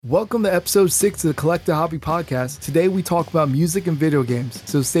Welcome to episode 6 of the Collect a Hobby podcast. Today we talk about music and video games,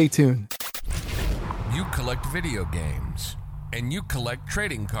 so stay tuned. You collect video games, and you collect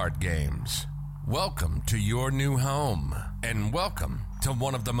trading card games. Welcome to your new home, and welcome to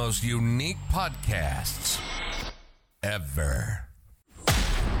one of the most unique podcasts ever.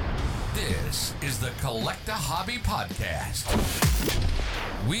 This is the Collect a Hobby podcast.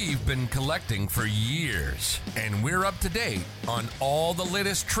 We've been collecting for years, and we're up to date on all the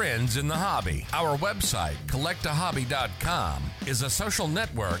latest trends in the hobby. Our website, collectahobby.com, is a social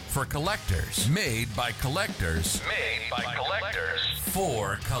network for collectors, made by collectors,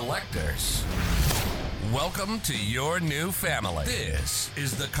 for collectors. Welcome to your new family. This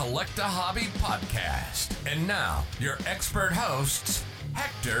is the Collect a Hobby podcast. And now, your expert hosts,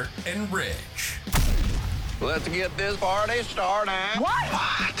 Hector and Rich. Let's get this party started.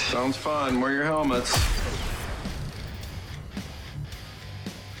 What? Sounds fun. Wear your helmets.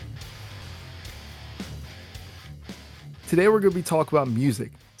 Today we're going to be talking about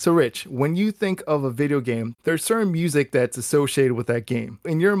music. So Rich, when you think of a video game, there's certain music that's associated with that game.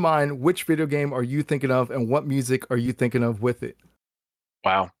 In your mind, which video game are you thinking of and what music are you thinking of with it?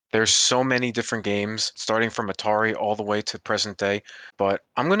 Wow. There's so many different games, starting from Atari all the way to present day. But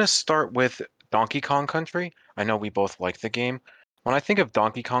I'm going to start with Donkey Kong Country. I know we both like the game. When I think of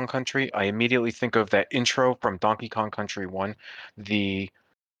Donkey Kong Country, I immediately think of that intro from Donkey Kong Country 1. The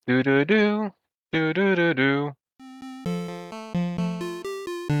do-do-do, do-do-do-do.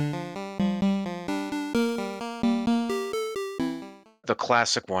 The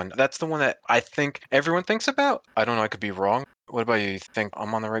classic one. That's the one that I think everyone thinks about. I don't know, I could be wrong. What about you? You think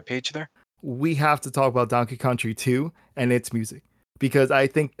I'm on the right page there? We have to talk about Donkey Country 2 and its music, because I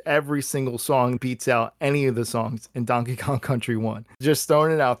think every single song beats out any of the songs in Donkey Kong Country 1. Just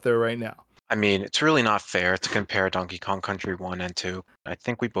throwing it out there right now. I mean, it's really not fair to compare Donkey Kong Country 1 and 2. I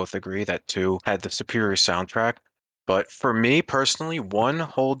think we both agree that 2 had the superior soundtrack. But for me personally, 1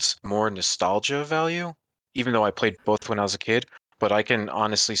 holds more nostalgia value, even though I played both when I was a kid. But I can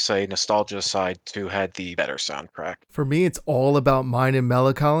honestly say, nostalgia aside, 2 had the better soundtrack. For me, it's all about Mind and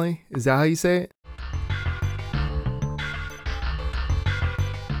Melancholy. Is that how you say it?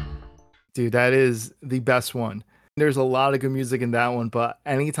 Dude, that is the best one. There's a lot of good music in that one, but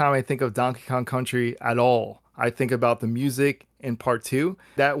anytime I think of Donkey Kong Country at all, I think about the music in part 2.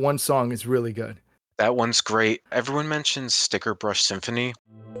 That one song is really good. That one's great. Everyone mentions Sticker Brush Symphony.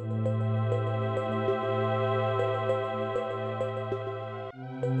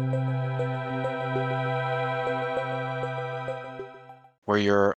 Where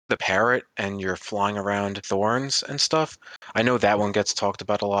you're the parrot and you're flying around thorns and stuff. I know that one gets talked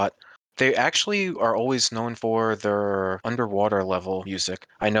about a lot. They actually are always known for their underwater level music.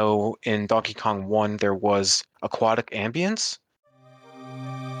 I know in Donkey Kong 1 there was aquatic ambience.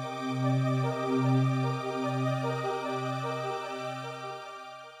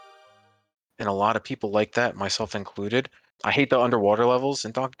 And a lot of people like that, myself included. I hate the underwater levels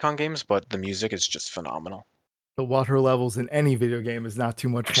in Donkey Kong games, but the music is just phenomenal. The water levels in any video game is not too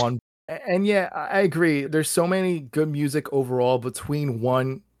much fun. And yeah, I agree. There's so many good music overall between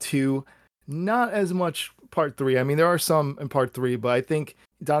 1, 2, not as much part 3. I mean, there are some in part 3, but I think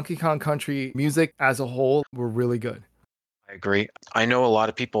Donkey Kong Country music as a whole were really good. I agree. I know a lot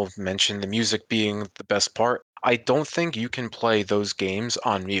of people mention the music being the best part. I don't think you can play those games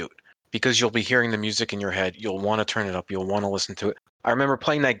on mute because you'll be hearing the music in your head. You'll want to turn it up. You'll want to listen to it. I remember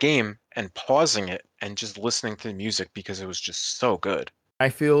playing that game and pausing it and just listening to the music because it was just so good. I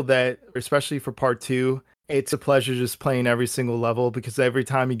feel that, especially for part 2, it's a pleasure just playing every single level, because every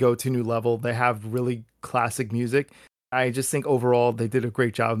time you go to a new level, they have really classic music. I just think overall they did a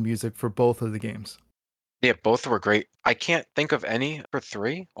great job of music for both of the games. Yeah, both were great. I can't think of any for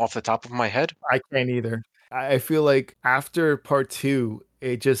 3 off the top of my head. I can't either. I feel like after part 2,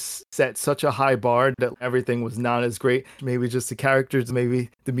 it just set such a high bar that everything was not as great. Maybe just the characters, maybe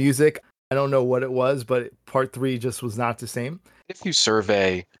the music. I don't know what it was, but part 3 just was not the same. If you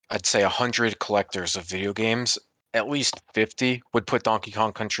survey, I'd say 100 collectors of video games, at least 50 would put Donkey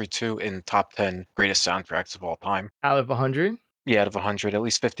Kong Country 2 in top 10 greatest soundtracks of all time. Out of 100? Yeah, out of 100, at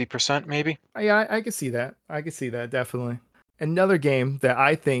least 50% maybe. Yeah, I can see that. I can see that, definitely. Another game that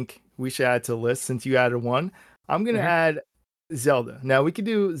I think we should add to the list, since you added one, I'm going to add Zelda. Now, we could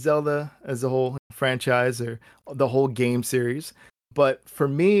do Zelda as a whole franchise or the whole game series, but for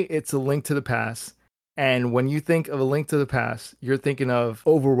me, it's A Link to the Past. And when you think of A Link to the Past, you're thinking of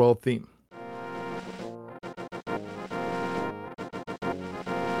overworld theme.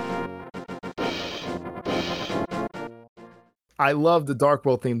 I love the Dark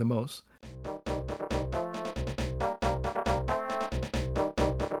World theme the most.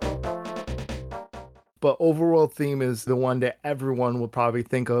 but overworld theme is the one that everyone will probably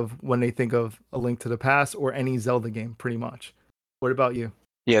think of when they think of A Link to the Past or any Zelda game, pretty much. What about you?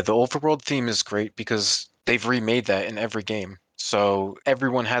 Yeah, the overworld theme is great because they've remade that in every game. So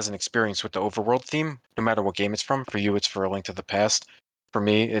everyone has an experience with the overworld theme, no matter what game it's from. For you, it's for A Link to the Past. For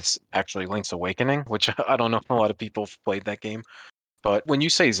me, it's actually Link's Awakening, which I don't know if a lot of people have played that game. But when you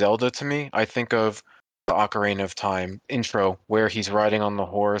say Zelda to me, I think of the Ocarina of Time intro where he's riding on the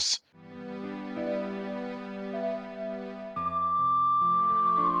horse.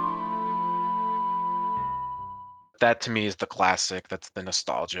 That to me is the classic. That's the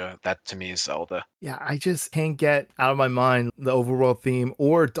nostalgia. That to me is Zelda. Yeah, I just can't get out of my mind the overworld theme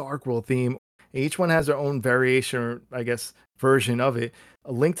or Dark World theme. Each one has their own variation, or I guess, version of it.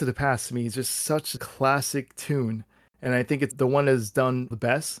 A Link to the Past to me is just such a classic tune, and I think it's the one that's done the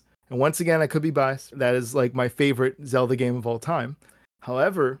best. And once again, I could be biased. That is like my favorite Zelda game of all time.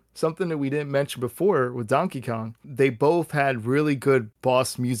 However, something that we didn't mention before with Donkey Kong, they both had really good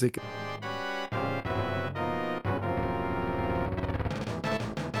boss music.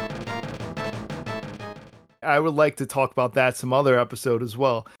 I would like to talk about that some other episode as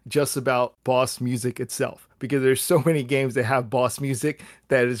well, just about boss music itself, because there's so many games that have boss music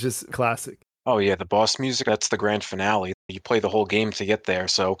that is just classic. Oh yeah, the boss music, that's the grand finale. You play the whole game to get there,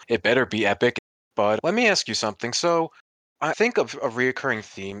 so it better be epic. But let me ask you something. So I think of a reoccurring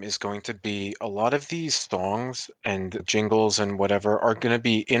theme is going to be a lot of these songs and jingles and whatever are going to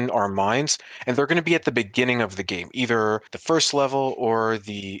be in our minds, and they're going to be at the beginning of the game, either the first level or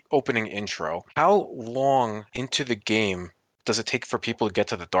the opening intro. How long into the game does it take for people to get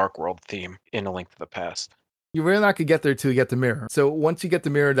to the Dark World theme in A Link to the Past? You're really not gonna get there till you get the mirror. So once you get the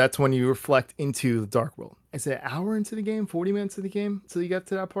mirror, that's when you reflect into the Dark World. Is it an hour into the game, 40 minutes of the game till you get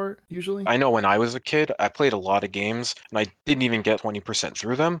to that part, usually? I know when I was a kid, I played a lot of games and I didn't even get 20%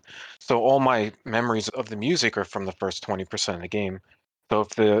 through them. So all my memories of the music are from the first 20% of the game. So if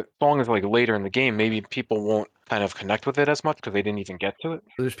the song is like later in the game, maybe people won't kind of connect with it as much because they didn't even get to it.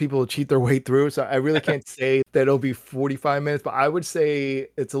 There's people who cheat their way through, so I really can't say that it'll be 45 minutes, but I would say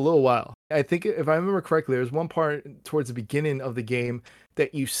it's a little while. I think if I remember correctly, there's one part towards the beginning of the game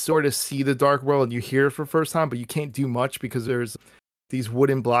that you sort of see the Dark World and you hear it for the first time, but you can't do much because there's these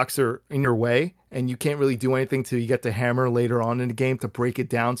wooden blocks are in your way and you can't really do anything till you get the hammer later on in the game to break it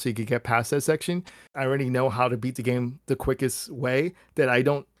down so you can get past that section. I already know how to beat the game the quickest way, that I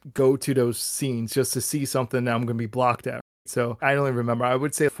don't go to those scenes just to see something that I'm going to be blocked at. So I don't even remember. I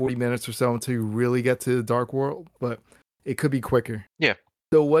would say 40 minutes or so until you really get to the Dark World, but it could be quicker. Yeah.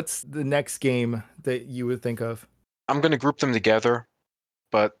 So what's the next game that you would think of? I'm going to group them together,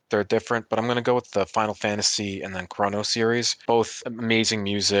 but they're different. But I'm going to go with the Final Fantasy and then Chrono series. Both amazing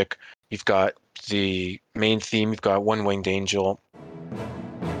music. You've got the main theme, you've got One Winged Angel.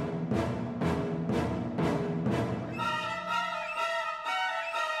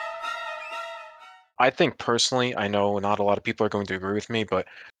 I think personally, I know not a lot of people are going to agree with me, but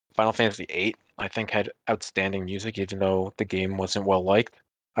Final Fantasy VIII, I think, had outstanding music, even though the game wasn't well liked.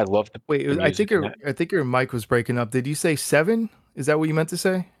 I loved Wait, the music in that. I think your mic was breaking up. Did you say 7? Is that what you meant to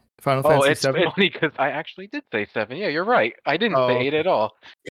say? Final Oh, Fantasy it's 7? funny because I actually did say 7. Yeah, you're right. I didn't Oh, say 8 at all.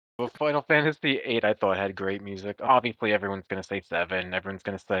 But Final Fantasy VIII, I thought had great music. Obviously, everyone's going to say 7. Everyone's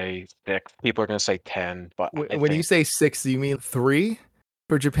going to say 6. People are going to say 10. But I when you think, say 6, do you mean 3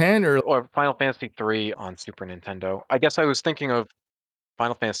 for Japan or or Final Fantasy 3 on Super Nintendo. I guess I was thinking of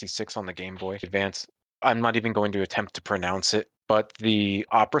Final Fantasy 6 on the Game Boy Advance. I'm not even going to attempt to pronounce it, but the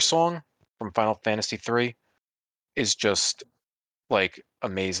opera song from Final Fantasy 3 is just like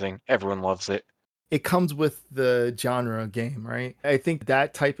amazing. Everyone loves it. it comes with the genre game, right? I think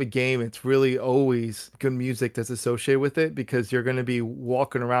that type of game, it's really always good music that's associated with it because you're going to be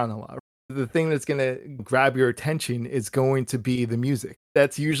walking around a lot. The thing that's going to grab your attention is going to be the music.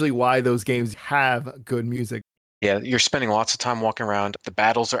 That's usually why those games have good music. Yeah, you're spending lots of time walking around. The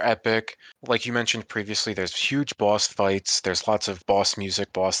battles are epic. Like you mentioned previously, there's huge boss fights. There's lots of boss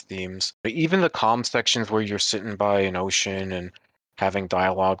music, boss themes. But even the calm sections where you're sitting by an ocean and having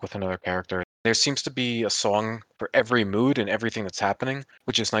dialogue with another character, there seems to be a song for every mood and everything that's happening,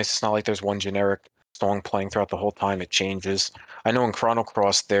 which is nice. It's not like there's one generic song playing throughout the whole time. It changes. I know in Chrono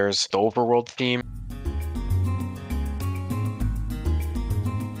Cross, there's the overworld theme.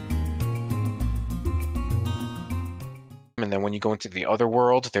 And then when you go into the other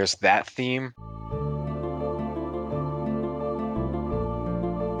world, there's that theme.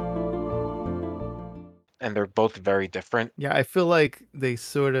 And they're both very different. Yeah, I feel like they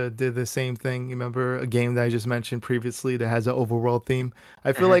sort of did the same thing. You remember a game that I just mentioned previously that has an overworld theme?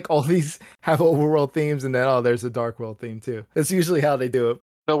 I feel like all these have overworld themes and then, oh, there's a dark world theme too. That's usually how they do it.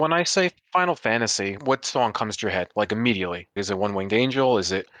 So when I say Final Fantasy, what song comes to your head? Like immediately? Is it One Winged Angel?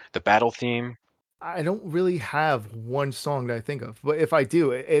 Is it the battle theme? I don't really have one song that I think of, but if I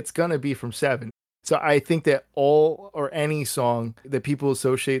do, it's gonna be from Seven. So I think that all or any song that people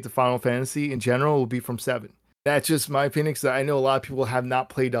associate to Final Fantasy in general will be from Seven. That's just my opinion because I know a lot of people have not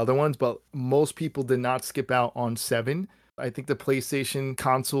played other ones, but most people did not skip out on Seven. I think the PlayStation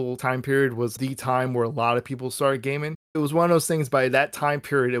console time period was the time where a lot of people started gaming. It was one of those things by that time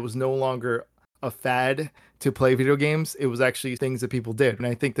period, it was no longer a fad to play video games. It was actually things that people did. And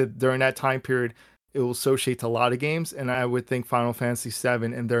I think that during that time period, it will associate to a lot of games. And I would think Final Fantasy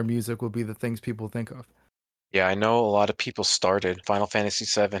VII and their music will be the things people think of. Yeah, I know a lot of people started Final Fantasy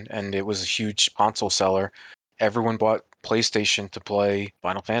VII, and it was a huge console seller. Everyone bought PlayStation to play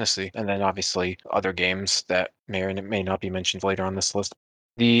Final Fantasy, and then obviously other games that may or may not be mentioned later on this list.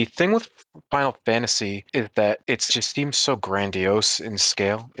 The thing with Final Fantasy is that it just seems so grandiose in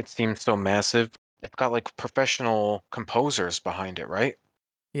scale. It seems so massive. It's got like professional composers behind it, right?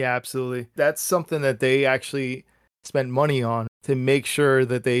 Yeah, absolutely. That's something that they actually spent money on to make sure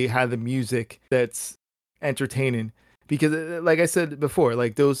that they had the music that's entertaining. Because, like I said before,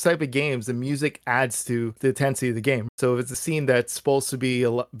 like those type of games, the music adds to the intensity of the game. So if it's a scene that's supposed to be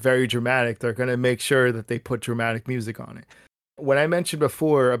very dramatic, they're going to make sure that they put dramatic music on it. When I mentioned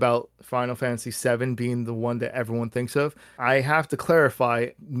before about Final Fantasy VII being the one that everyone thinks of, I have to clarify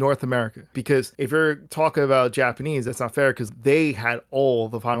North America because if you're talking about Japanese, that's not fair because they had all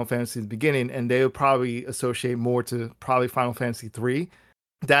the Final Fantasy in the beginning and they would probably associate more to probably Final Fantasy III.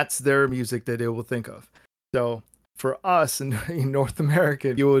 That's their music that they will think of. So for us in North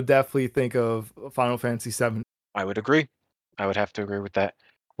America, you would definitely think of Final Fantasy VII. I would agree. I would have to agree with that.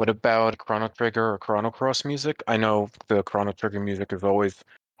 What about Chrono Trigger or Chrono Cross music? I know the Chrono Trigger music is always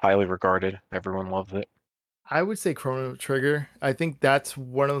highly regarded. Everyone loves it. I would say Chrono Trigger. I think that's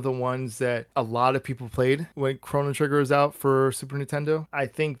one of the ones that a lot of people played when Chrono Trigger was out for Super Nintendo. I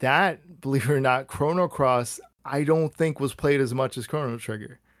think that, believe it or not, Chrono Cross, I don't think was played as much as Chrono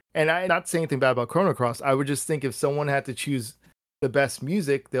Trigger. And I'm not saying anything bad about Chrono Cross. I would just think if someone had to choose the best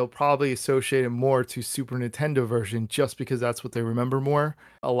music, they'll probably associate it more to Super Nintendo version just because that's what they remember more.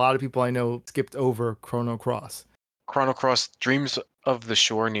 A lot of people I know skipped over Chrono Cross. Chrono Cross Dreams of the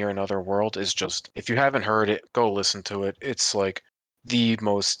Shore Near Another World is just, if you haven't heard it, go listen to it. It's like the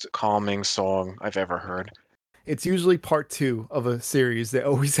most calming song I've ever heard. It's usually part two of a series that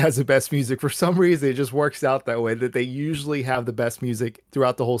always has the best music. For some reason, it just works out that way that they usually have the best music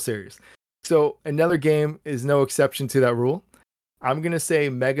throughout the whole series. So another game is no exception to that rule. I'm going to say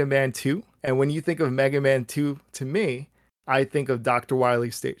Mega Man 2. And when you think of Mega Man 2, to me, I think of Dr.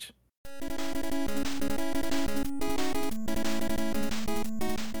 Wily's stage.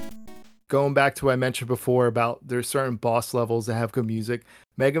 Going back to what I mentioned before about there's certain boss levels that have good music.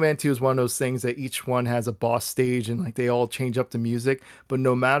 Mega Man 2 is one of those things that each one has a boss stage and like they all change up the music. But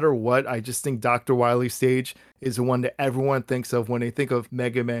no matter what, I just think Dr. Wily's stage is the one that everyone thinks of when they think of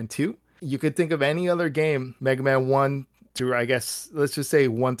Mega Man 2. You could think of any other game, Mega Man 1 through, I guess, let's just say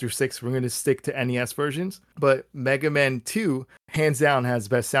 1 through 6. We're going to stick to NES versions. But Mega Man 2, hands down, has the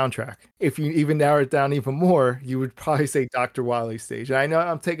best soundtrack. If you even narrow it down even more, you would probably say Dr. Wily's stage. And I know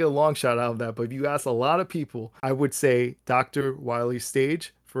I'm taking a long shot out of that, but if you ask a lot of people, I would say Dr. Wily's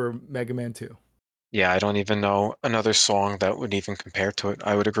stage for Mega Man 2. Yeah, I don't even know another song that would even compare to it.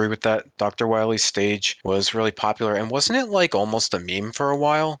 I would agree with that. Dr. Wily's stage was really popular, and wasn't it like almost a meme for a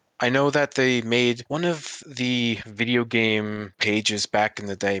while? I know that they made one of the video game pages back in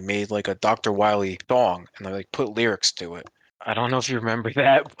the day made like a Dr. Wily song and they like put lyrics to it. I don't know if you remember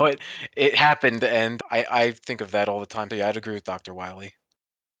that, but it happened and I think of that all the time. So yeah, I'd agree with Dr. Wily.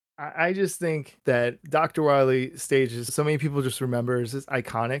 I just think that Dr. Wily stages, so many people just remember is just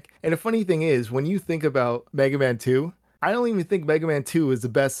iconic. And the funny thing is, when you think about Mega Man 2, I don't even think Mega Man 2 is the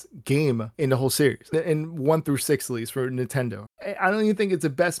best game in the whole series, in 1 through 6 at least for Nintendo. I don't even think it's the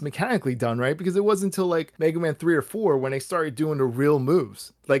best mechanically done, right? Because it wasn't until like Mega Man 3 or 4 when they started doing the real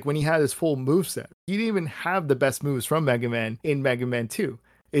moves. Like when he had his full move set. He didn't even have the best moves from Mega Man in Mega Man 2.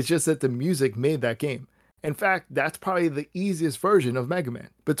 It's just that the music made that game. In fact, that's probably the easiest version of Mega Man.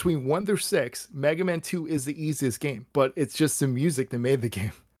 Between 1 through 6, Mega Man 2 is the easiest game, but it's just the music that made the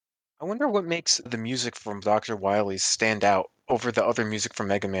game. I wonder what makes the music from Dr. Wily stand out over the other music from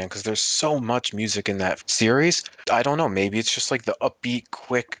Mega Man because there's so much music in that series. I don't know, maybe it's just like the upbeat,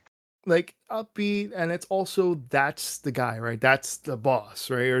 quick. Like upbeat, and it's also that's the guy, right? That's the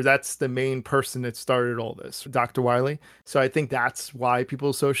boss, right? Or that's the main person that started all this, Dr. Wily. So I think that's why people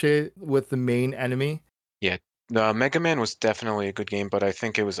associate it with the main enemy. Yeah, The Mega Man was definitely a good game, but I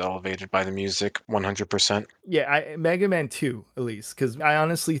think it was elevated by the music 100%. Yeah, Mega Man 2 at least, because I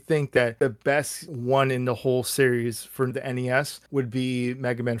honestly think that the best one in the whole series for the NES would be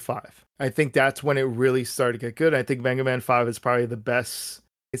Mega Man 5. I think that's when it really started to get good. I think Mega Man 5 is probably the best.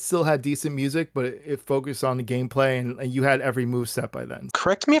 It still had decent music, but it focused on the gameplay, and you had every move set by then.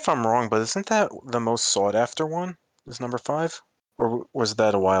 Correct me if I'm wrong, but isn't that the most sought after one? Is number 5? Or was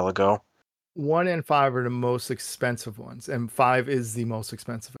that a while ago? 1 and 5 are the most expensive ones, and 5 is the most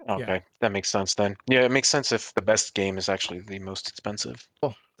expensive. Okay, Yeah. that makes sense then. Yeah, it makes sense if the best game is actually the most expensive.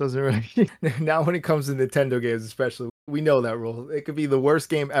 Well, doesn't really. Now, when it comes to Nintendo games, especially, we know that rule. It could be the worst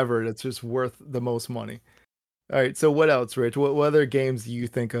game ever that's just worth the most money. All right. So, what else, Rich? What other games do you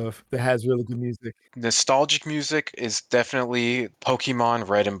think of that has really good music? Nostalgic music is definitely Pokemon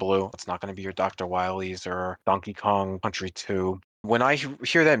Red and Blue. It's not going to be your Dr. Wily's or Donkey Kong Country 2. When I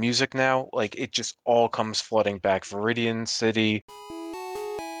hear that music now, like it just all comes flooding back. Viridian City.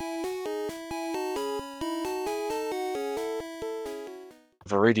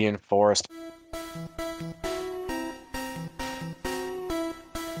 Viridian Forest.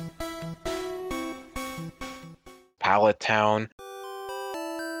 Pallet Town.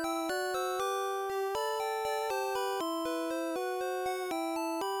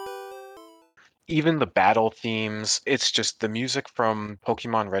 Even the battle themes, it's just the music from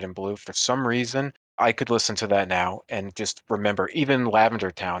Pokemon Red and Blue. For some reason, I could listen to that now and just remember, even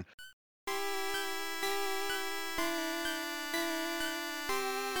Lavender Town.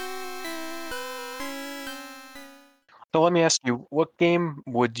 So let me ask you, what game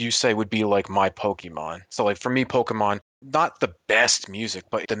would you say would be like my Pokemon? So like for me, Pokemon, not the best music,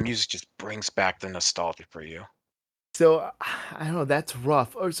 but the music just brings back the nostalgia for you. So, I don't know. That's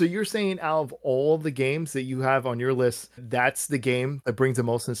rough. Oh, so, you're saying out of all the games that you have on your list, that's the game that brings the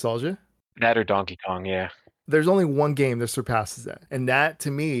most nostalgia? That or Donkey Kong, yeah. There's only one game that surpasses that. And that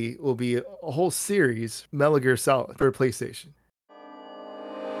to me will be a whole series, Metal Gear Solid for PlayStation.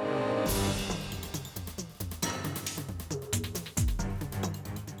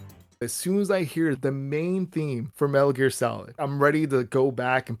 As soon as I hear the main theme for Metal Gear Solid, I'm ready to go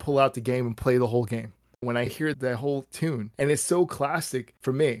back and pull out the game and play the whole game. When I hear that whole tune, and it's so classic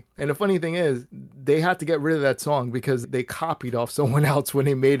for me. And the funny thing is, they had to get rid of that song because they copied off someone else when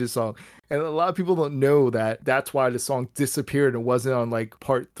they made the song. And a lot of people don't know that that's why the song disappeared and wasn't on like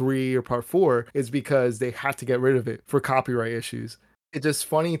part 3 or part 4, is because they had to get rid of it for copyright issues. It's just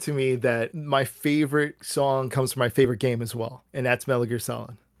funny to me that my favorite song comes from my favorite game as well, and that's Metal Gear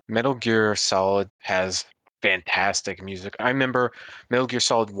Solid. Metal Gear Solid has fantastic music. I remember Metal Gear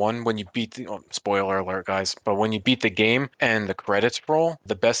Solid 1 when you beat the spoiler alert guys, but when you beat the game and the credits roll,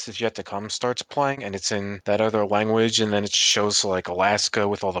 The Best Is Yet to Come starts playing and it's in that other language and then it shows like Alaska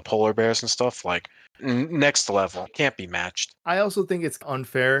with all the polar bears and stuff like next level. Can't be matched. I also think it's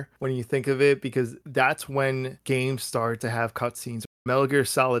unfair when you think of it because that's when games start to have cutscenes. Metal Gear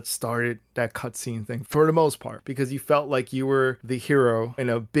Solid started that cutscene thing for the most part because you felt like you were the hero in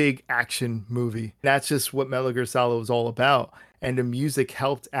a big action movie. That's just what Metal Gear Solid was all about. And the music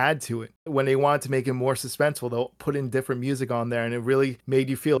helped add to it. When they wanted to make it more suspenseful, they'll put in different music on there and it really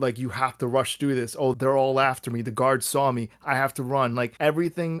made you feel like you have to rush through this. Oh, they're all after me. The guards saw me. I have to run. Like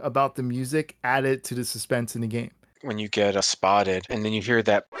everything about the music added to the suspense in the game. When you get spotted and then you hear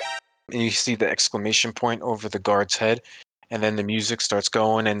that and you see the exclamation point over the guard's head and then the music starts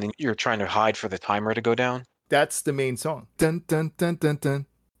going and then you're trying to hide for the timer to go down. That's the main song. Dun dun dun dun dun.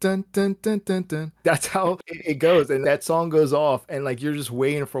 Dun, dun, dun, dun, dun. That's how it goes. And that song goes off and like you're just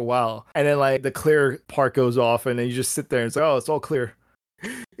waiting for a while. And then like the clear part goes off and then you just sit there and it's like, oh, it's all clear.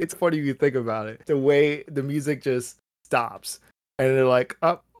 It's funny if you think about it. The way the music just stops. And they're like,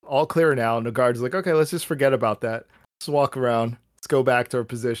 oh, all clear now. And the guard's like, okay, let's just forget about that. Let's walk around. Let's go back to our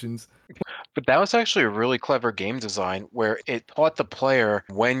positions. But that was actually a really clever game design where it taught the player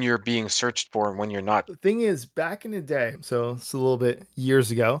when you're being searched for and when you're not. The thing is, back in the day, so it's a little bit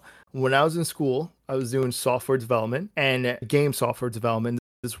years ago, when I was in school, I was doing software development and game software development.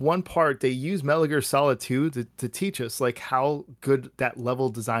 This one part, they use Metal Gear Solid 2 to teach us like how good that level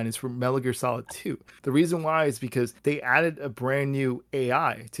design is for Metal Gear Solid 2. The reason why is because they added a brand new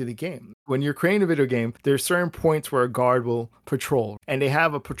AI to the game. When you're creating a video game, there's certain points where a guard will patrol, and they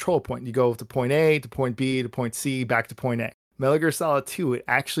have a patrol point. You go to point A, to point B, to point C, back to point A. Metal Gear Solid 2, it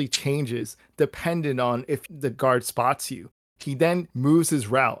actually changes depending on if the guard spots you. He then moves his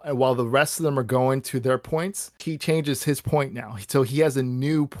route, and while the rest of them are going to their points, he changes his point now. So he has a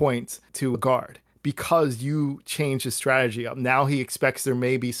new point to guard. because you changed his strategy up. Now he expects there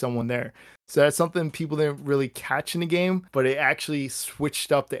may be someone there. So that's something people didn't really catch in the game, but it actually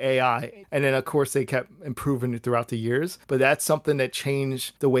switched up the AI. And then, of course, they kept improving it throughout the years. But that's something that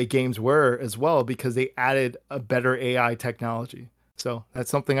changed the way games were as well because they added a better AI technology. So that's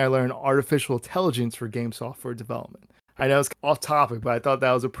something I learned, artificial intelligence for game software development. I know it's off topic, but I thought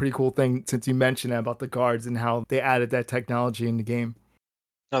that was a pretty cool thing since you mentioned that about the guards and how they added that technology in the game.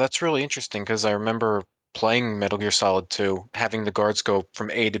 No, that's really interesting because I remember playing Metal Gear Solid 2, having the guards go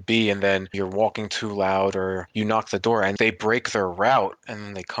from A to B, and then you're walking too loud or you knock the door and they break their route and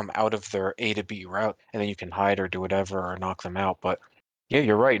then they come out of their A to B route and then you can hide or do whatever or knock them out. But yeah,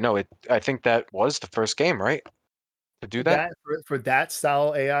 you're right. No, I think that was the first game, right? To do that? That for that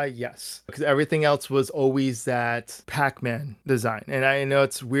style AI, yes, because everything else was always that Pac-Man design. And I know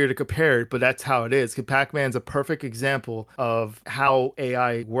it's weird to compare it, but that's how it is. 'Cause Pac-Man's a perfect example of how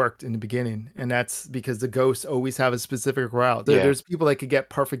AI worked in the beginning, and that's because the ghosts always have a specific route. Yeah. There's people that could get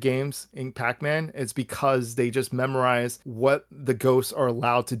perfect games in Pac-Man. It's because they just memorize what the ghosts are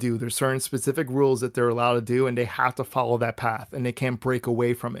allowed to do. There's certain specific rules that they're allowed to do, and they have to follow that path, and they can't break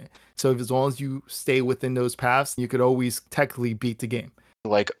away from it. So as long as you stay within those paths, you could always technically beat the game.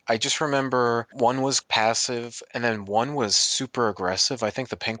 Like, I just remember one was passive and then one was super aggressive. I think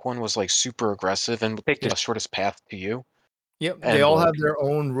the pink one was like super aggressive and would take the shortest path to you. Yep, they And all like, have their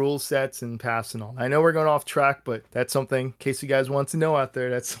own rule sets and paths and all. I know we're going off track, but that's something, in case you guys want to know out there,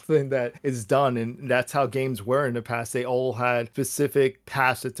 that's something that is done. And that's how games were in the past. They all had specific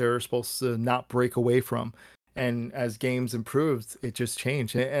paths that they're supposed to not break away from. And as games improved, it just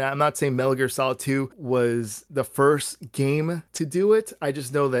changed. And I'm not saying Metal Gear Solid 2 was the first game to do it. I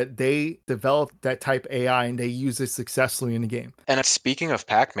just know that they developed that type AI and they use it successfully in the game. and speaking of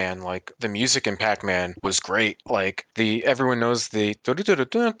Pac-Man, like the music in Pac-Man was great. Like the everyone knows the I'm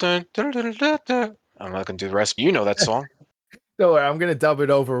not gonna do the rest. You know that song. So I'm going to dub it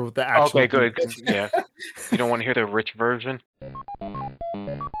over with the actual. Okay, good. Yeah. You don't want to hear the rich version?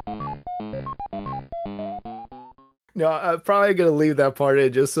 No, I'm probably gonna leave that part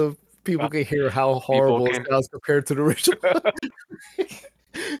in just so people can hear how horrible it can- sounds compared to the original.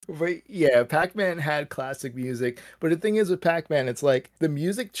 But yeah, Pac-Man had classic music. But the thing is with Pac-Man, it's like the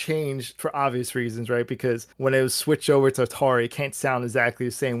music changed for obvious reasons, right? Because when it was switched over to Atari, it can't sound exactly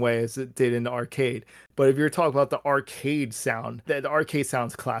the same way as it did in the arcade. But if you're talking about the arcade sound, the arcade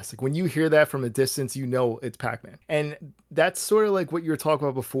sounds classic. When you hear that from a distance, you know it's Pac-Man. And that's sort of like what you were talking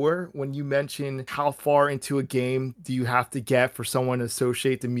about before when you mentioned how far into a game do you have to get for someone to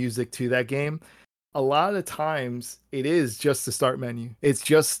associate the music to that game. A lot of times it is just the start menu. It's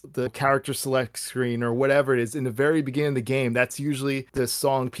just the character select screen or whatever it is in the very beginning of the game. That's usually the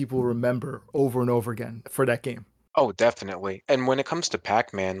song people remember over and over again for that game. Oh, definitely. And when it comes to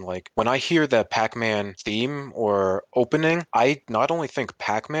Pac-Man, like when I hear the Pac-Man theme or opening, I not only think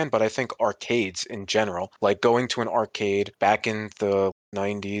Pac-Man, but I think arcades in general. Like going to an arcade back in the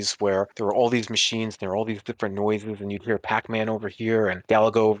 90s where there were all these machines, there were all these different noises, and you'd hear Pac-Man over here and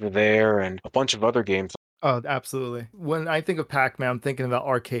Galaga over there and a bunch of other games. Oh, absolutely. When I think of Pac-Man, I'm thinking about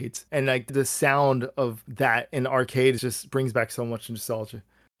arcades and like the sound of that in arcades just brings back so much nostalgia.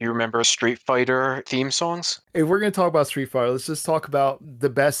 You remember Street Fighter theme songs? If we're going to talk about Street Fighter, let's just talk about the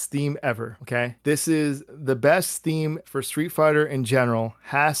best theme ever, okay? This is the best theme for Street Fighter in general,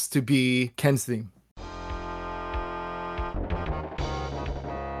 has to be Ken's theme.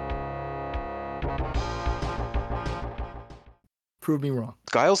 Prove me wrong.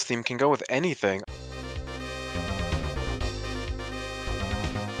 Guile's theme can go with anything.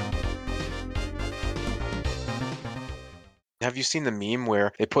 Have you seen the meme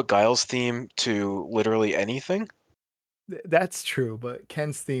where they put Guile's theme to literally anything? That's true, but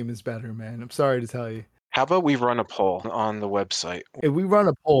Ken's theme is better, man. I'm sorry to tell you. How about we run a poll on the website? If we run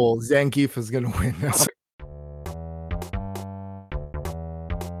a poll, Zangief is going to win. That's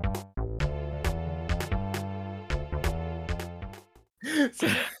so,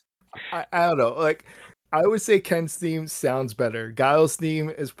 I don't know. Like, I would say Ken's theme sounds better. Guile's theme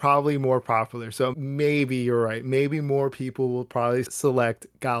is probably more popular. So maybe you're right. Maybe more people will probably select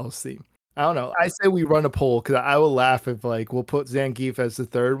Guile's theme. I don't know. I say we run a poll because I will laugh if like we'll put Zangief as the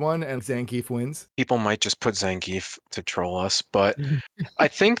third one and Zangief wins. People might just put Zangief to troll us, but I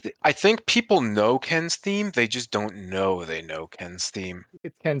think people know Ken's theme. They just don't know they know Ken's theme.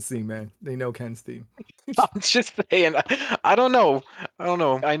 It's Ken's theme, man. They know Ken's theme. I'm just saying. I don't know. I don't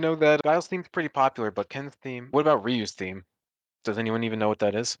know. I know that Guile's theme's pretty popular, but Ken's theme. What about Ryu's theme? Does anyone even know what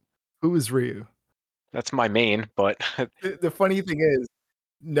that is? Who is Ryu? That's my main, but The funny thing is,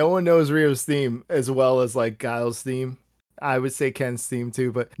 no one knows Ryu's theme as well as like Guile's theme. I would say Ken's theme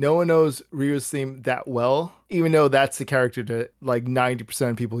too, but no one knows Ryu's theme that well, even though that's the character that like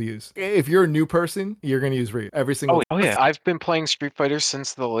 90% of people use. If you're a new person, you're going to use Ryu every single Oh yeah, I've been playing Street Fighter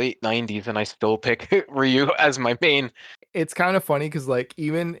since the late 90s and I still pick Ryu as my main. It's kind of funny because like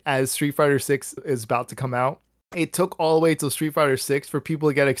even as Street Fighter 6 is about to come out, it took all the way till Street Fighter 6 for people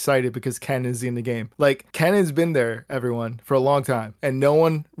to get excited because Ken is in the game. Like Ken has been there, everyone, for a long time, and no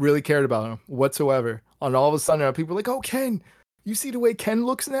one really cared about him whatsoever. And all of a sudden, people are like, "Oh, Ken, you see the way Ken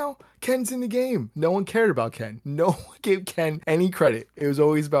looks now? Ken's in the game." No one cared about Ken. No one gave Ken any credit. It was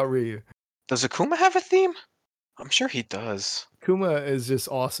always about Ryu. Does Akuma have a theme? I'm sure he does. Kuma is just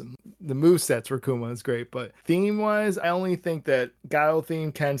awesome. The movesets for Kuma is great, but theme-wise, I only think that Guile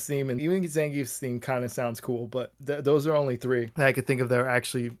theme, Ken's theme, and even Zangief's theme kind of sounds cool, but those are only three that I could think of that are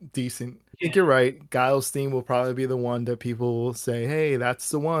actually decent. I think you're right. Guile's theme will probably be the one that people will say, hey, that's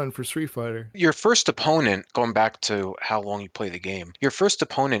the one for Street Fighter. Your first opponent, going back to how long you play the game, your first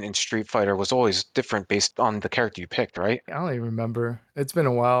opponent in Street Fighter was always different based on the character you picked, right? I don't even remember. It's been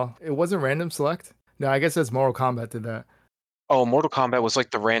a while. It wasn't random select? No, I guess that's Mortal Kombat did that. Oh, Mortal Kombat was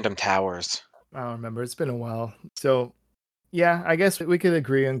like the random towers. I don't remember. It's been a while. So, yeah, I guess we could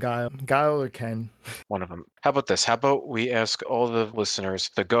agree on Guile. Guile or Ken. One of them. How about this? How about we ask all the listeners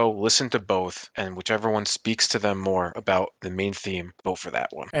to go listen to both, and whichever one speaks to them more about the main theme, vote for that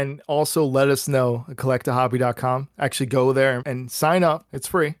one. And also let us know at collectahobby.com. Actually go there and sign up. It's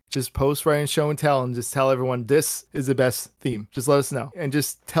free. Just post right in show and tell and just tell everyone this is the best theme. Just let us know. And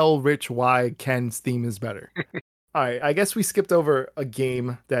just tell Rich why Ken's theme is better. All right, I guess we skipped over a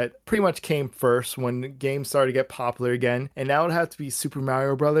game that pretty much came first when games started to get popular again, and now it'd have to be Super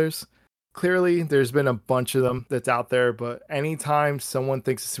Mario Brothers. Clearly, there's been a bunch of them that's out there, but anytime someone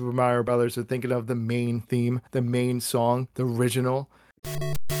thinks of Super Mario Brothers, they're thinking of the main theme, the main song, the original.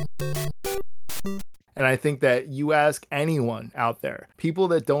 And I think that you ask anyone out there, people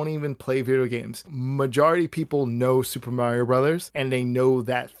that don't even play video games, majority of people know Super Mario Brothers, and they know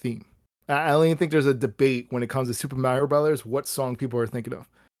that theme. I don't even think there's a debate when it comes to Super Mario Brothers, what song people are thinking of.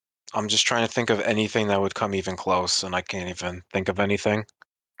 I'm just trying to think of anything that would come even close, and I can't even think of anything.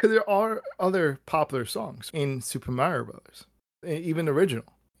 Because there are other popular songs in Super Mario Brothers, even the original.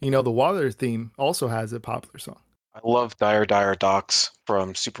 You know, the water theme also has a popular song. I love Dire Dire Docks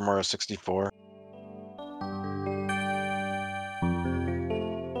from Super Mario 64.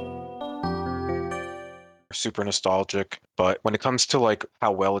 Super nostalgic, but when it comes to like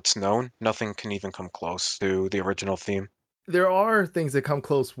how well it's known, nothing can even come close to the original theme. There are things that come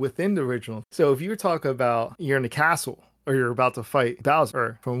close within the original. So if you talk about you're in a castle or you're about to fight Bowser,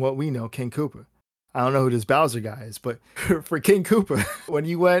 or from what we know, King Koopa. I don't know who this Bowser guy is, but for King Koopa, when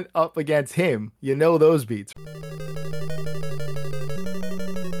you went up against him, you know those beats.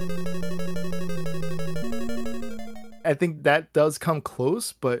 I think that does come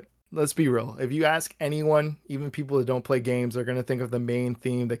close, but let's be real. If you ask anyone, even people that don't play games, they're going to think of the main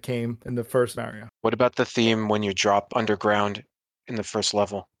theme that came in the first Mario. What about the theme when you drop underground in the first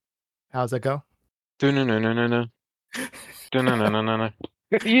level? How's that go? Do-no-no-no-no-no. Do-no-no-no-no-no.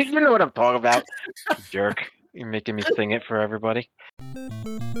 You know what I'm talking about. Jerk. You're making me sing it for everybody.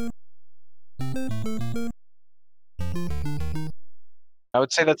 I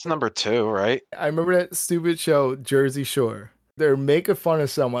would say that's number 2, right? I remember that stupid show, Jersey Shore. They're making fun of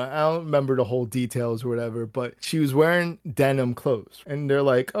someone. I don't remember the whole details or whatever, but she was wearing denim clothes. And they're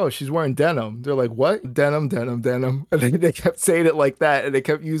like, oh, she's wearing denim. They're like, what? Denim, denim, denim. And they kept saying it like that. And they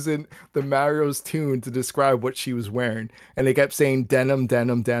kept using the Mario's tune to describe what she was wearing. And they kept saying denim,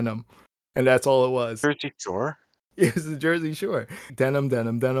 denim, denim. And that's all it was. Jersey Shore? It was the Jersey Shore. Denim,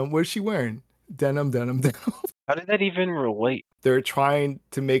 denim, denim. What's she wearing? Denim, denim, denim. How did that even relate? They're trying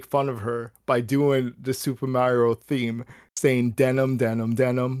to make fun of her by doing the Super Mario theme, saying denim, denim,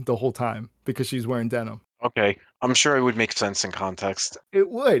 denim the whole time because she's wearing denim. Okay, I'm sure it would make sense in context. It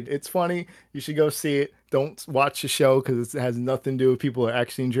would. It's funny. You should go see it. Don't watch the show because it has nothing to do with people that are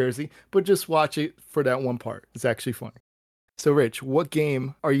actually in Jersey, but just watch it for that one part. It's actually funny. So, Rich, what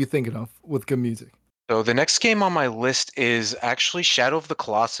game are you thinking of with good music? So the next game on my list is actually Shadow of the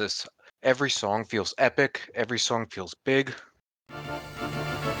Colossus. Every song feels epic. Every song feels big.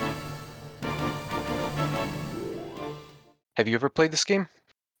 Have you ever played this game?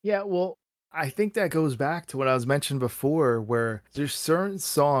 Yeah, well, I think that goes back to what I was mentioning before, where there's certain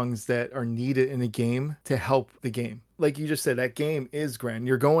songs that are needed in a game to help the game. Like you just said, that game is grand.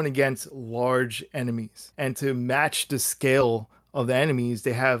 You're going against large enemies. And to match the scale of the enemies,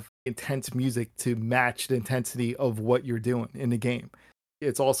 they have intense music to match the intensity of what you're doing in the game.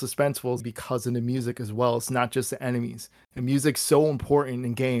 It's all suspenseful because of the music as well. It's not just the enemies. And music's so important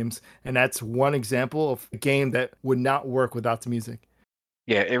in games, and that's one example of a game that would not work without the music.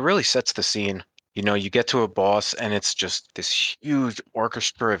 Yeah, it really sets the scene. You know, you get to a boss and it's just this huge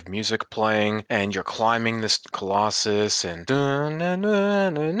orchestra of music playing, and you're climbing this colossus and and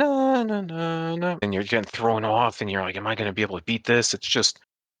you're getting thrown off, and you're like, am I going to be able to beat this? It's just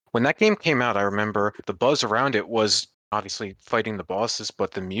when that game came out, I remember the buzz around it was obviously fighting the bosses,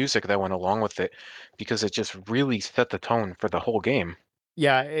 but the music that went along with it, because it just really set the tone for the whole game.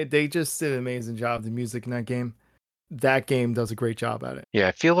 Yeah, they just did an amazing job. The music in that game. That game does a great job at it. Yeah,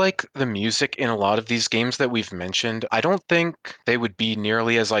 I feel like the music in a lot of these games that we've mentioned, I don't think they would be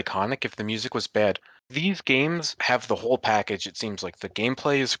nearly as iconic if the music was bad. These games have the whole package, it seems like. The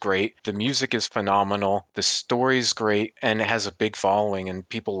gameplay is great, the music is phenomenal, the story's great, and it has a big following and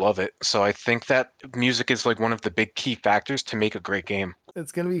people love it. So I think that music is like one of the big key factors to make a great game.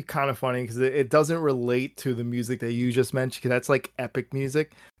 It's going to be kind of funny because it doesn't relate to the music that you just mentioned, because that's like epic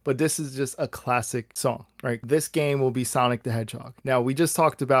music. But this is just a classic song, right? This game will be Sonic the Hedgehog. Now, we just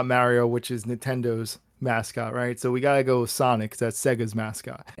talked about Mario, which is Nintendo's mascot, right? So we got to go with Sonic, 'cause that's Sega's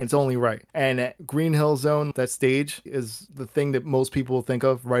mascot. And it's only right. And at Green Hill Zone, that stage is the thing that most people think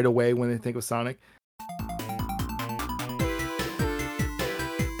of right away when they think of Sonic.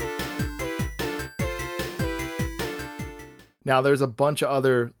 Now there's a bunch of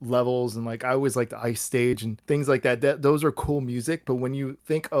other levels, and like I always like the ice stage and things like that. Those are cool music, but when you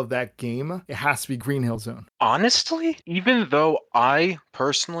think of that game, it has to be Green Hill Zone. Honestly, even though I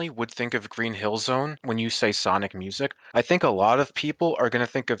personally would think of Green Hill Zone when you say Sonic music, I think a lot of people are going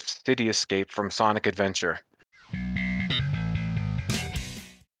to think of City Escape from Sonic Adventure.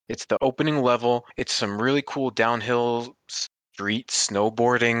 It's the opening level. It's some really cool downhill street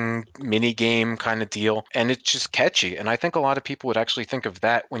snowboarding mini game kind of deal, and it's just catchy. And I think a lot of people would actually think of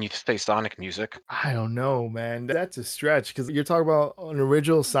that when you say Sonic music. I don't know, man. That's a stretch because you're talking about an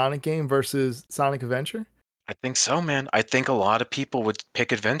original Sonic game versus Sonic Adventure. I think so, man. I think a lot of people would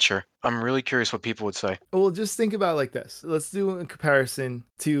pick Adventure. I'm really curious what people would say. Well, just think about it like this. Let's do a comparison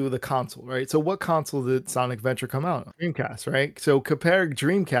to the console, right? So, what console did Sonic Adventure come out on? Dreamcast, right? So, compare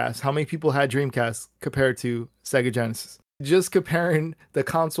Dreamcast. How many people had Dreamcast compared to Sega Genesis? Just comparing the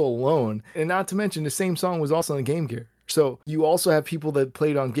console alone, and not to mention the same song was also on Game Gear. So, you also have people that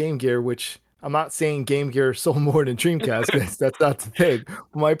played on Game Gear, which I'm not saying Game Gear sold more than Dreamcast, 'cause that's not the thing.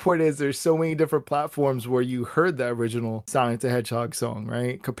 My point is there's so many different platforms where you heard the original Sonic the Hedgehog song,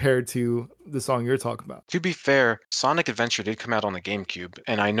 right? Compared to the song you're talking about. To be fair, Sonic Adventure did come out on the GameCube,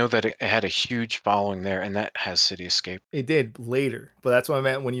 and I know that it had a huge following there, and that has City Escape. It did later, but that's what I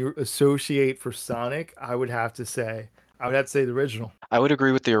meant. When you associate for Sonic, I would have to say the original. I would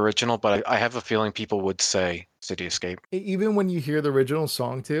agree with the original, but I have a feeling people would say City Escape. Even when you hear the original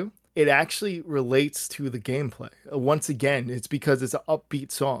song too, it actually relates to the gameplay. Once again, it's because it's an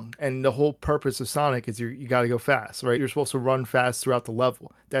upbeat song, and the whole purpose of Sonic is you got to go fast, right? You're supposed to run fast throughout the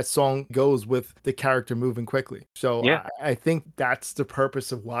level. That song goes with the character moving quickly. So Yeah. I think that's the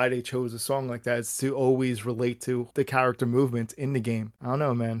purpose of why they chose a song like that, is to always relate to the character movement in the game. I don't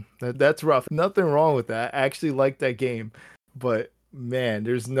know, man. That's rough. Nothing wrong with that. I actually like that game, but man,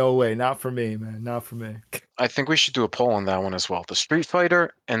 there's no way. Not for me, man. Not for me. I think we should do a poll on that one as well. The Street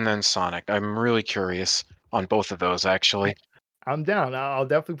Fighter and then Sonic. I'm really curious on both of those, actually. I'm down. I'll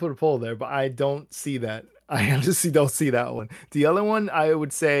definitely put a poll there, but I don't see that. I honestly don't see that one. The other one, I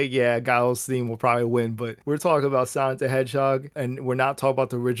would say, yeah, Guile's theme will probably win, but we're talking about Sonic the Hedgehog, and we're not talking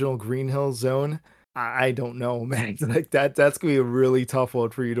about the original Green Hill Zone. I don't know, man. Like that's gonna be a really tough one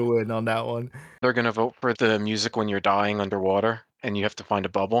for you to win on that one. They're going to vote for the music when you're dying underwater and you have to find a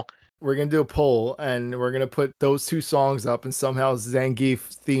bubble. We're gonna do a poll, and we're gonna put those two songs up, and somehow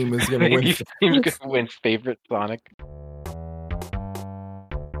Zangief's theme is gonna win. He's going to win favorite Sonic.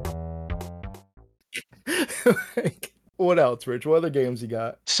 Like, what else, Rich? What other games you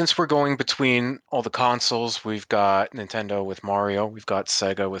got? Since we're going between all the consoles, we've got Nintendo with Mario, we've got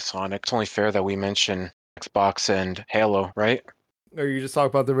Sega with Sonic. It's only fair that we mention Xbox and Halo, right? Or you just talk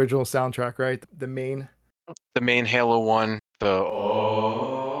about the original soundtrack, right? The main. The main Halo one, the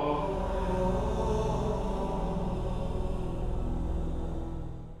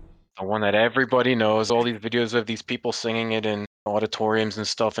one that everybody knows, all these videos of these people singing it in auditoriums and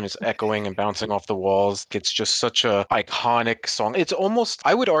stuff, and it's echoing and bouncing off the walls. It's just such a iconic song. It's almost,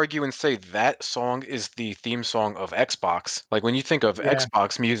 I would argue and say that song is the theme song of Xbox. Like when you think of Yeah.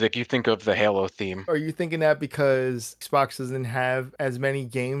 Xbox music, you think of the Halo theme. Are you thinking that because Xbox doesn't have as many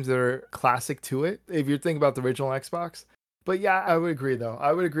games that are classic to it? If you're thinking about the original Xbox, But yeah, I would agree though.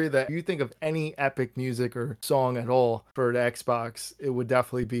 I would agree that if you think of any epic music or song at all for the Xbox, it would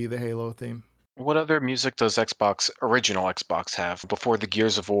definitely be the Halo theme. What other music does original Xbox have before the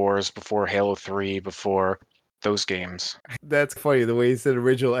Gears of Wars, before Halo 3, before those games? That's funny the way you said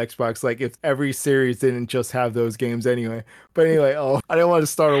original Xbox, like if every series didn't just have those games anyway. But anyway, I don't want to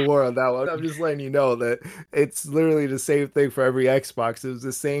start a war on that one. I'm just letting you know that it's literally the same thing for every Xbox. It was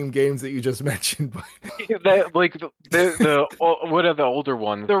the same games that you just mentioned. Like what are the older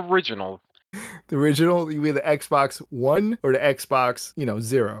ones? The original The original, you mean the Xbox One or the Xbox,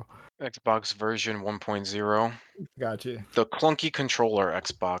 0? Xbox version 1.0. Gotcha. The clunky controller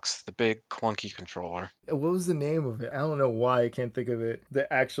Xbox, the big clunky controller. What was the name of it? I don't know why I can't think of it,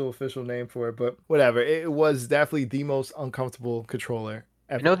 the actual official name for it, but whatever. It was definitely the most uncomfortable controller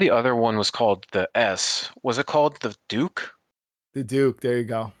I know ever. the other one was called the S. Was it called the Duke? The Duke, there you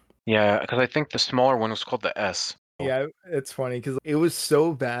go. Yeah, because I think the smaller one was called the S. Yeah, it's funny because it was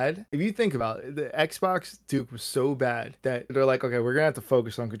so bad. If you think about it, the Xbox Duke was so bad that they're like, okay, we're gonna have to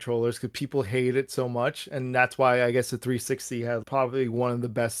focus on controllers because people hate it so much, and that's why I guess the 360 has probably one of the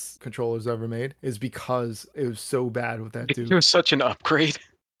best controllers ever made, is because it was so bad with that It Duke. was such an upgrade.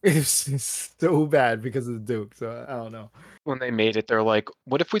 It's so bad because of the Duke. So I don't know. When they made it, they're like,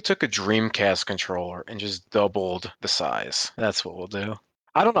 what if we took a Dreamcast controller and just doubled the size? That's what we'll do.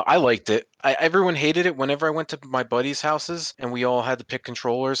 I don't know. I liked it. Everyone hated it whenever I went to my buddies' houses and we all had to pick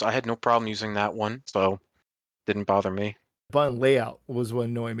controllers. I had no problem using that one, so didn't bother me. Button layout was what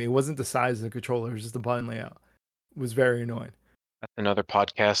annoyed me. It wasn't the size of the controller, it was just the button layout. It was very annoying. That's another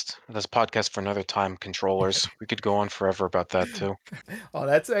podcast. That's a podcast for another time. Controllers. We could go on forever about that too. Oh,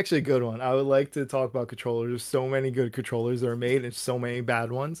 that's actually a good one. I would like to talk about controllers. There's so many good controllers that are made and so many bad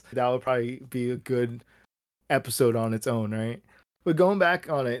ones. That would probably be a good episode on its own, right? But going back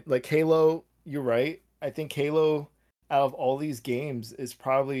on it, like Halo, you're right. I think Halo, out of all these games, is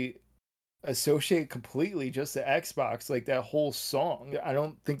probably associated completely just to Xbox. Like that whole song. I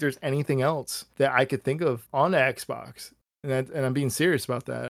don't think there's anything else that I could think of on the Xbox. And I'm being serious about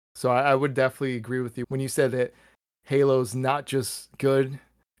that. So I would definitely agree with you when you said that Halo's not just good,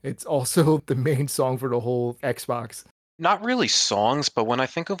 it's also the main song for the whole Xbox. Not really songs, but when I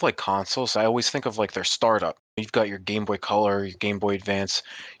think of like consoles, I always think of like their startup. You've got your Game Boy Color, your Game Boy Advance,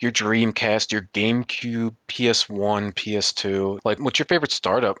 your Dreamcast, your GameCube, PS1, PS2. Like, what's your favorite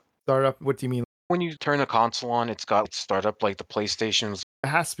startup? Startup, what do you mean? When you turn a console on, it's got startup like the PlayStation's. It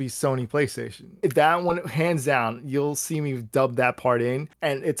has to be Sony PlayStation. If that one, hands down, you'll see me dub that part in,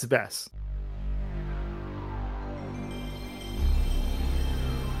 and it's best.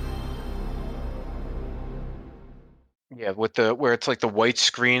 Yeah, with the where it's like the white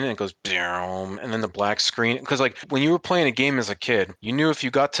screen and it goes boom, and then the black screen. Because like when you were playing a game as a kid, you knew if you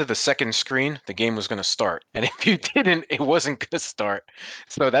got to the second screen, the game was going to start, and if you didn't, it wasn't going to start.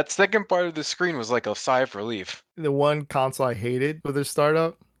 So that second part of the screen was like a sigh of relief. The one console I hated with their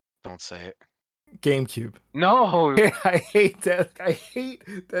startup, Don't say it. GameCube. No. I hate that. I hate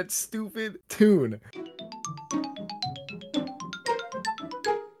that stupid tune.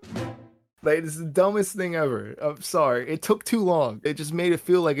 Like, it's the dumbest thing ever. I'm sorry. It took too long. It just made it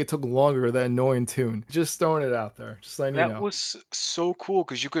feel like it took longer, that annoying tune. Just throwing it out there. Just letting you That know. was so cool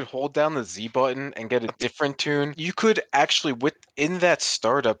because you could hold down the Z button and get a different tune. You could actually, within that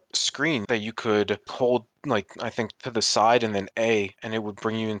startup screen, that you could hold, like, I think to the side and then A, and it would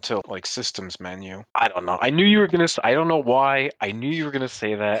bring you into like systems menu. I don't know. I knew you were gonna. I don't know why. I knew you were gonna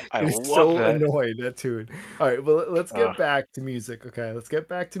say that. I It's love so that. annoying, that tune. All right, well, let's get Ugh. back to music. Okay, let's get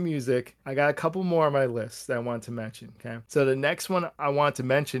back to music. I got a couple more on my list that I want to mention. Okay, so the next one I want to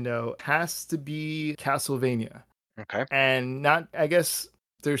mention, though, has to be Castlevania. Okay. And not, I guess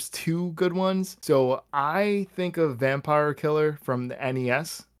there's two good ones. So I think of Vampire Killer from the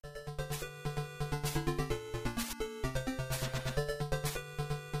NES.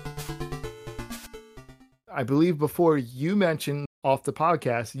 I believe before you mentioned off the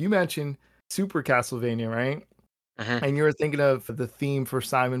podcast, you mentioned Super Castlevania, right? Mhm. And you were thinking of the theme for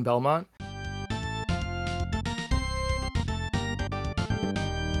Simon Belmont.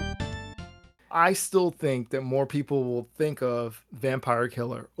 I still think that more people will think of Vampire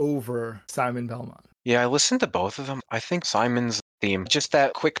Killer over Simon Belmont. Yeah, I listened to both of them. I think Simon's theme, just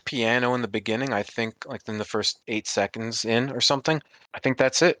that quick piano in the beginning, I think like in the first 8 seconds in or something. I think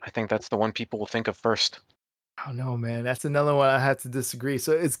that's it. I think that's the one people will think of first. I don't know, man. That's another one I had to disagree.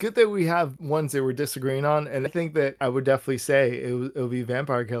 So it's good that we have ones that we're disagreeing on. And I think that I would definitely say it'll be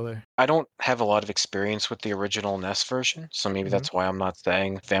Vampire Killer. I don't have a lot of experience with the original NES version, so maybe Mhm. that's why I'm not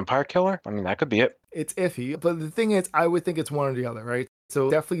saying Vampire Killer. I mean, that could be it. It's iffy. But the thing is, I would think it's one or the other, right? So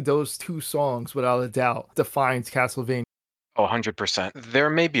definitely those two songs, without a doubt, defines Castlevania. 100%. There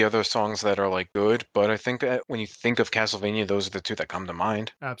may be other songs that are like good, but I think that when you think of Castlevania, those are the two that come to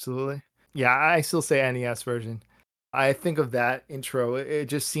mind. Absolutely. Yeah, I still say NES version. I think of that intro. It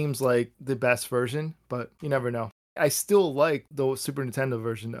just seems like the best version, but you never know. I still like the Super Nintendo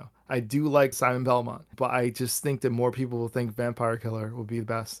version though. I do like Simon Belmont, but I just think that more people will think Vampire Killer will be the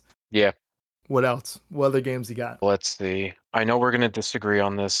best. Yeah, What else? What other games you got? let's see. I know we're going to disagree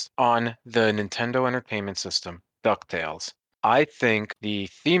on this. On the Nintendo Entertainment System, DuckTales. I think the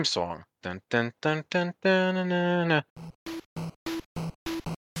theme song, dun, dun, dun, dun, dun, dun, dun, dun,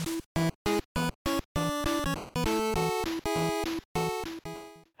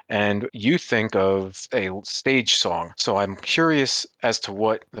 and you think of a stage song. So I'm curious as to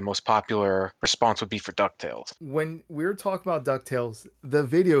what the most popular response would be for DuckTales. When we were talking about DuckTales, the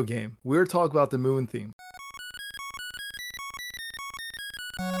video game, we were talking about the moon theme.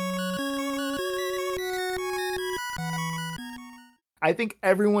 I think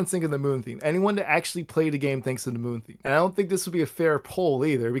everyone's thinking of the moon theme. Anyone that actually played the game thinks of the moon theme. And I don't think this would be a fair poll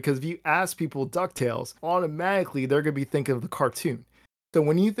either, because if you ask people DuckTales, automatically they're going to be thinking of the cartoon. So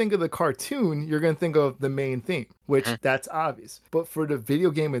when you think of the cartoon, you're going to think of the main theme, which that's obvious. But for the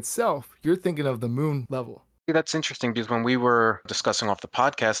video game itself, you're thinking of the moon level. That's interesting because when we were discussing off the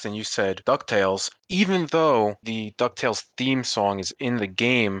podcast and you said DuckTales, even though the DuckTales theme song is in the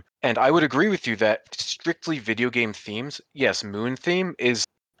game, and I would agree with you that strictly video game themes, yes, Moon theme is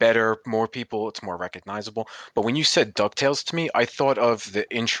better, more people, it's more recognizable. But when you said DuckTales to me, I thought of the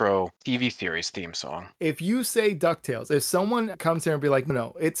intro TV series theme song. If you say DuckTales, if someone comes here and be like,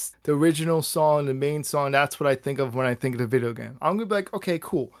 no, it's the original song, the main song, that's what I think of when I think of the video game. I'm going to be like, okay,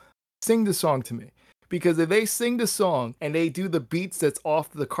 cool. Sing the song to me. Because if they sing the song and they do the beats that's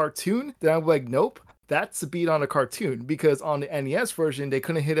off the cartoon, then I'm like, nope, that's the beat on a cartoon. Because on the NES version, they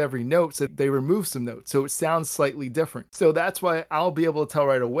couldn't hit every note, so they removed some notes. So it sounds slightly different. So that's why I'll be able to tell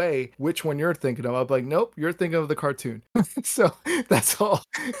right away which one you're thinking of. I'll be like, nope, you're thinking of the cartoon. So that's all.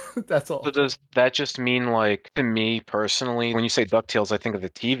 That's all. So does that just mean, like, to me personally, when you say DuckTales, I think of the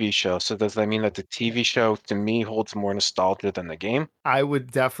TV show. So does that mean that the TV show, to me, holds more nostalgia than the game? I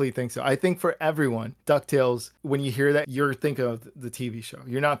would definitely think so. I think for everyone, DuckTales, when you hear that, you're thinking of the TV show.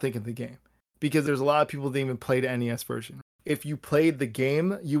 You're not thinking of the game. Because there's a lot of people that even play the NES version. If you played the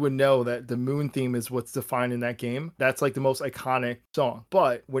game, you would know that the moon theme is what's defined in that game. That's like the most iconic song.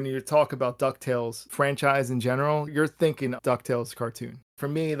 But when you talk about DuckTales franchise in general, you're thinking DuckTales cartoon. For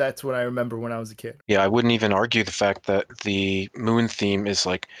me, that's what I remember when I was a kid. Yeah, I wouldn't even argue the fact that the moon theme is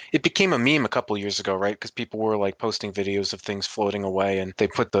like, it became a meme a couple years ago, right? Because people were like posting videos of things floating away and they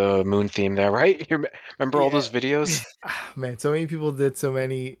put the moon theme there, right? You remember all those videos? Man, so many people did so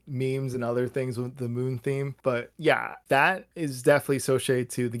many memes and other things with the moon theme. But yeah, that is definitely associated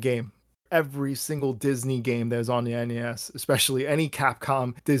to the game. Every single Disney game that was on the NES, especially any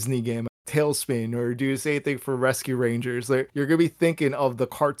Capcom Disney game, Tailspin or do say anything for Rescue Rangers, like, you're gonna be thinking of the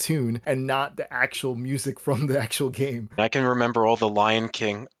cartoon and not the actual music from the actual game. I can remember all the Lion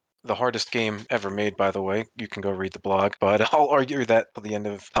King, the hardest game ever made, by the way. You can go read the blog, but I'll argue that till the end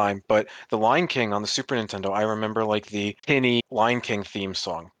of time. But the Lion King on the Super Nintendo, I remember like the tinny Lion King theme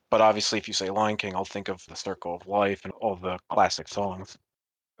song. But obviously, if you say Lion King, I'll think of The Circle of Life and all the classic songs.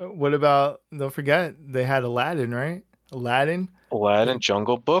 What about, don't forget, they had Aladdin, right? Aladdin,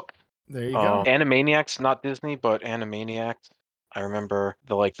 Jungle Book. there you go. Animaniacs, not Disney, but Animaniacs. I remember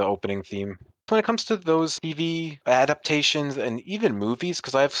the opening theme. When it comes to those TV adaptations and even movies,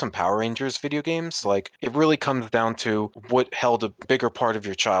 because I have some Power Rangers video games, like it really comes down to what held a bigger part of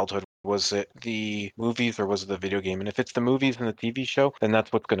your childhood. Was it the movies or was it the video game? And if it's the movies and the TV show, then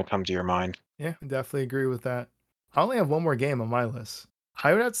that's what's going to come to your mind. Yeah, I definitely agree with that. I only have one more game on my list.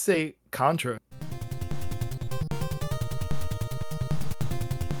 I would have to say Contra.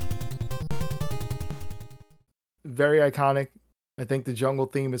 Very iconic. I think the jungle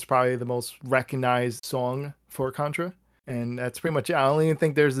theme is probably the most recognized song for Contra. And that's pretty much it. I don't even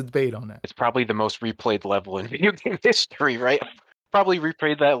think there's a debate on that. It's probably the most replayed level in video game history, right? Probably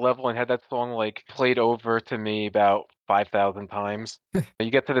replayed that level and had that song like played over to me about 5,000 times.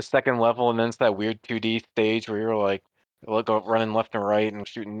 You get to the second level and then it's that weird 2D stage where you're like, go running left and right and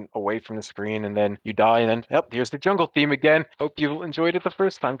shooting away from the screen, and then you die, and then here's the jungle theme again. Hope you enjoyed it the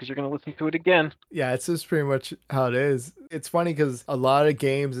first time because you're going to listen to it again. Yeah, it's just pretty much how it is. It's funny because a lot of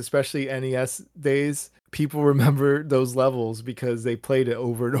games, especially NES days, people remember those levels because they played it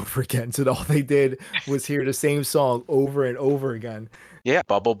over and over again. So all they did was hear the same song over and over again. Yeah,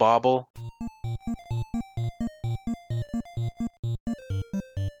 Bubble Bobble.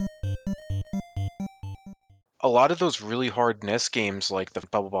 a lot of those really hard NES games, like the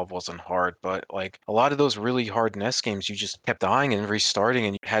Bubble Bob wasn't hard, but like a lot of those really hard NES games, you just kept dying and restarting,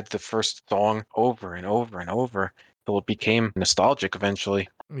 and you had the first song over and over and over till it became nostalgic eventually.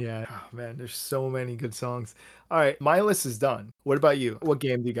 Yeah, oh, man, there's so many good songs. All right, my list is done. What about you? What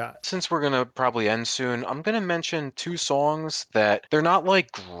game do you got? Since we're gonna probably end soon, I'm gonna mention two songs that they're not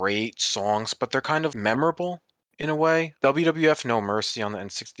like great songs, but they're kind of memorable in a way. WWF No Mercy on the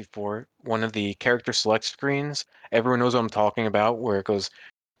N64, one of the character select screens. Everyone knows what I'm talking about, where it goes,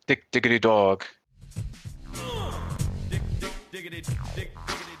 Dick Diggity Dog.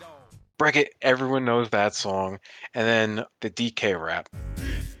 Break it, everyone knows that song. And then the DK rap.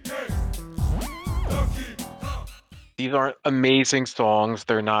 These aren't amazing songs.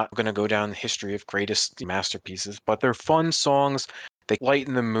 They're not going to go down the history of greatest masterpieces, but they're fun songs. They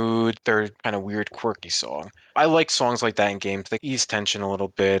lighten the mood. They're kind of weird, quirky song. I like songs like that in games. They ease tension a little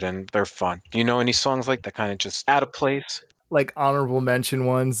bit and they're fun. Do you know any songs like that kind of just out of place? Like honorable mention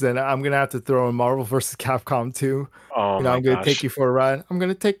ones, and I'm gonna have to throw in Marvel vs. Capcom 2. Oh You know, my I'm gonna gosh. take you for a ride. I'm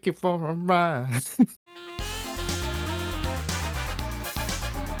gonna take you for a ride.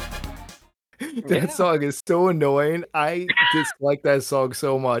 That song is so annoying. I dislike that song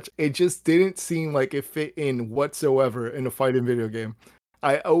so much. It just didn't seem like it fit in whatsoever in a fighting video game.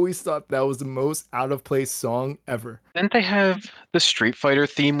 I always thought that was the most out of place song ever. Didn't they have the Street Fighter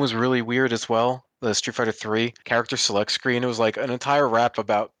theme was really weird as well? The Street Fighter 3 character select screen. It was like an entire rap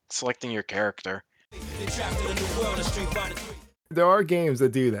about selecting your character. There are games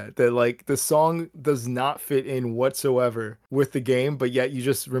that do that, that like the song does not fit in whatsoever with the game, but yet you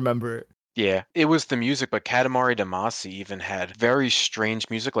just remember it. Yeah, it was the music, but Katamari Damacy even had very strange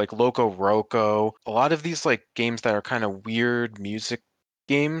music, like Loco Roco. A lot of these like games that are kind of weird music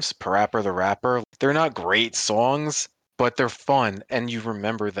games, Parappa the Rapper, they're not great songs, but they're fun and you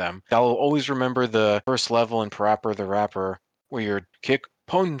remember them. I'll always remember the first level in Parappa the Rapper where you're kick,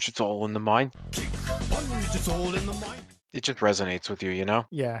 punch, it's all in the mind. It just resonates with you, you know?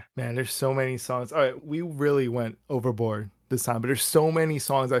 Yeah, man, there's so many songs. All right, we really went overboard this time, but there's so many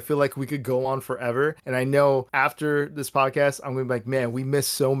songs. I feel like we could go on forever. And I know after this podcast, I'm gonna be like, man, we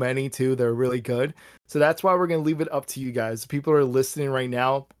missed so many too. They're really good. So that's why we're gonna leave it up to you guys. People are listening right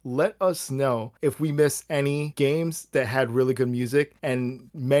now. Let us know if we missed any games that had really good music and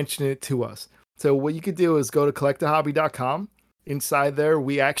mention it to us. So what you could do is go to collectahobby.com. Inside there,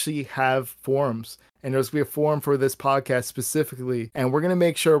 we actually have forums. And there's going to be a forum for this podcast specifically. And we're going to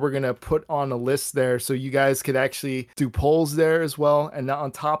make sure we're going to put on a list there so you guys could actually do polls there as well. And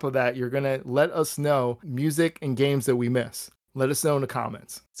on top of that, you're going to let us know music and games that we miss. Let us know in the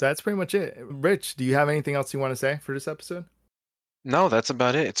comments. So that's pretty much it. Rich, do you have anything else you want to say for this episode? No, that's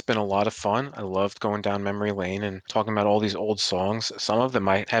about it. It's been a lot of fun. I loved going down memory lane and talking about all these old songs. Some of them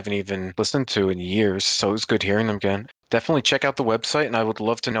I haven't even listened to in years, so it was good hearing them again. Definitely check out the website, and I would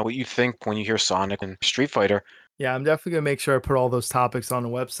love to know what you think when you hear Sonic and Street Fighter. Yeah, I'm definitely going to make sure I put all those topics on the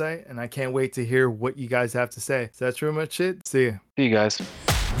website, and I can't wait to hear what you guys have to say. So that's pretty much it. See you. See you guys.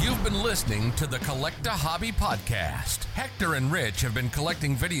 You've been listening to the Collect a Hobby podcast. Hector and Rich have been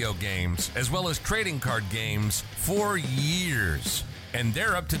collecting video games as well as trading card games for years, and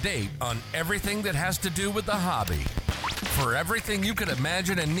they're up to date on everything that has to do with the hobby. For everything you could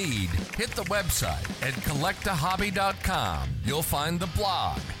imagine and need, hit the website at collectahobby.com. You'll find the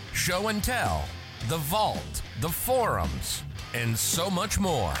blog, show and tell, the vault, the forums, and so much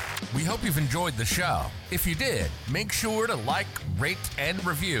more. We hope you've enjoyed the show. If you did, make sure to like, rate, and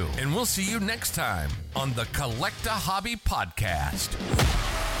review. And we'll see you next time on the Collect a Hobby podcast.